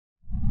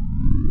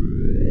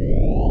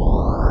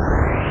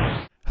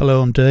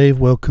Hello, I'm Dave.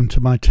 Welcome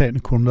to my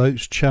Technical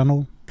Notes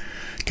channel.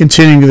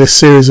 Continuing this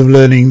series of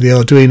learning the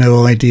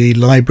Arduino IDE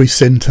library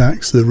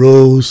syntax, the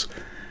rules.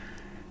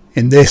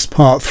 In this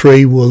part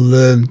 3 we'll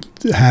learn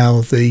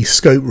how the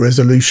scope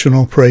resolution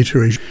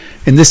operator is.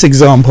 In this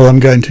example I'm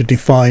going to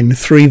define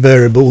 3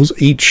 variables,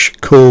 each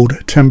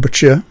called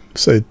temperature.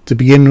 So to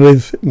begin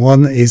with,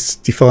 one is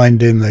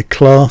defined in the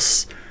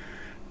class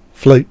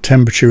float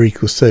temperature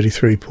equals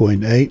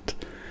 33.8.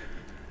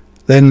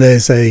 Then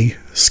there's a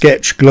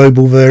sketch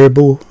global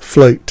variable,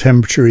 float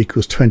temperature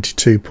equals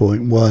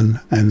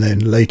 22.1, and then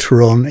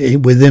later on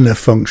within a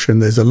function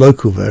there's a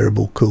local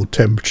variable called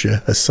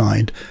temperature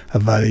assigned a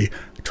value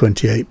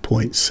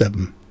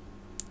 28.7.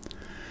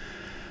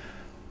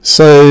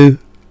 So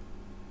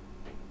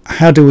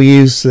how do we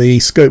use the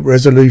scope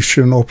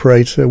resolution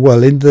operator?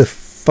 Well, in the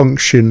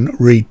function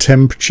read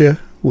temperature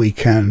we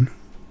can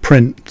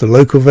print the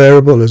local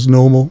variable as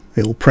normal.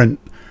 It will print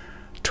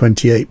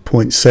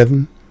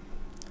 28.7.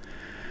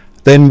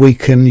 Then we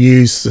can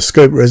use the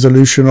scope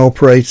resolution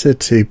operator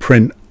to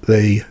print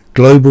the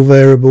global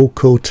variable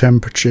called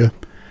temperature,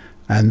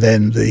 and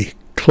then the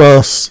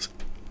class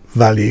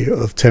value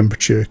of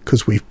temperature,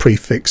 because we've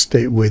prefixed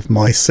it with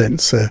my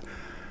sensor :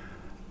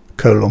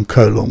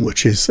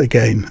 which is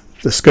again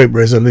the scope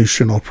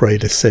resolution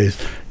operator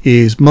says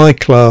use my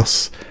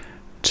class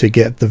to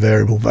get the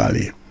variable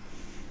value.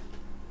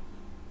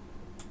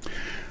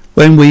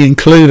 When we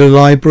include a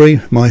library,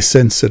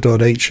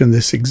 mySensor.h in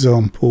this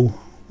example,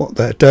 what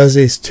that does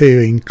is to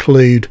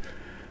include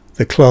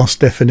the class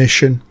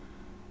definition.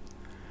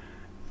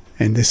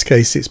 In this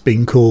case it's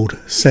been called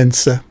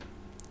sensor,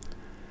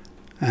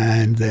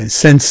 and then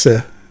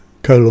sensor :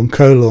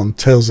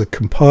 tells a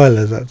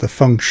compiler that the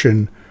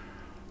function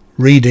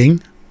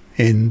reading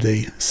in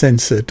the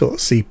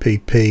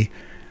sensor.cpp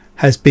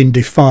has been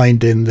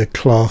defined in the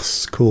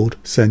class called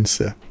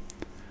sensor.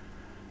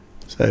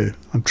 So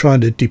I'm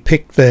trying to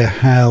depict there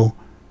how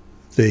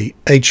the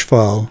H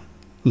file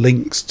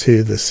links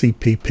to the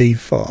CPP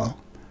file,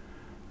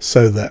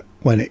 so that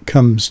when it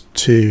comes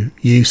to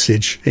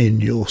usage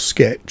in your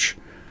sketch,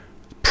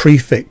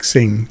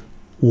 prefixing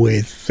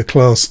with the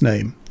class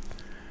name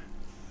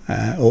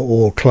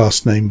or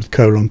class name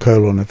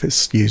with : if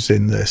it's used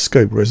in the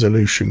scope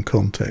resolution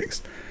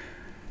context,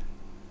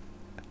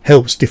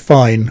 helps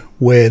define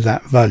where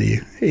that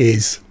value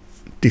is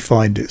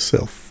defined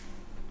itself.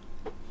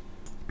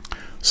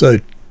 So :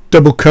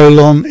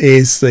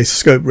 is the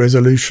scope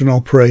resolution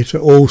operator.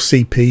 All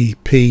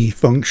CPP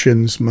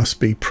functions must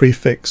be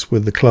prefixed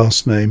with the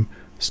class name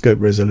scope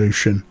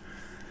resolution.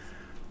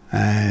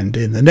 And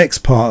in the next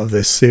part of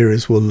this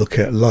series we'll look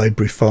at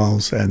library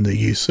files and the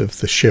use of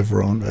the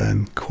chevron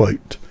and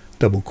quote,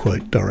 double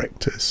quote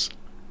directors.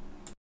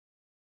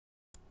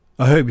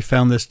 I hope you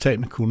found this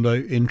technical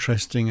note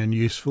interesting and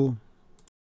useful.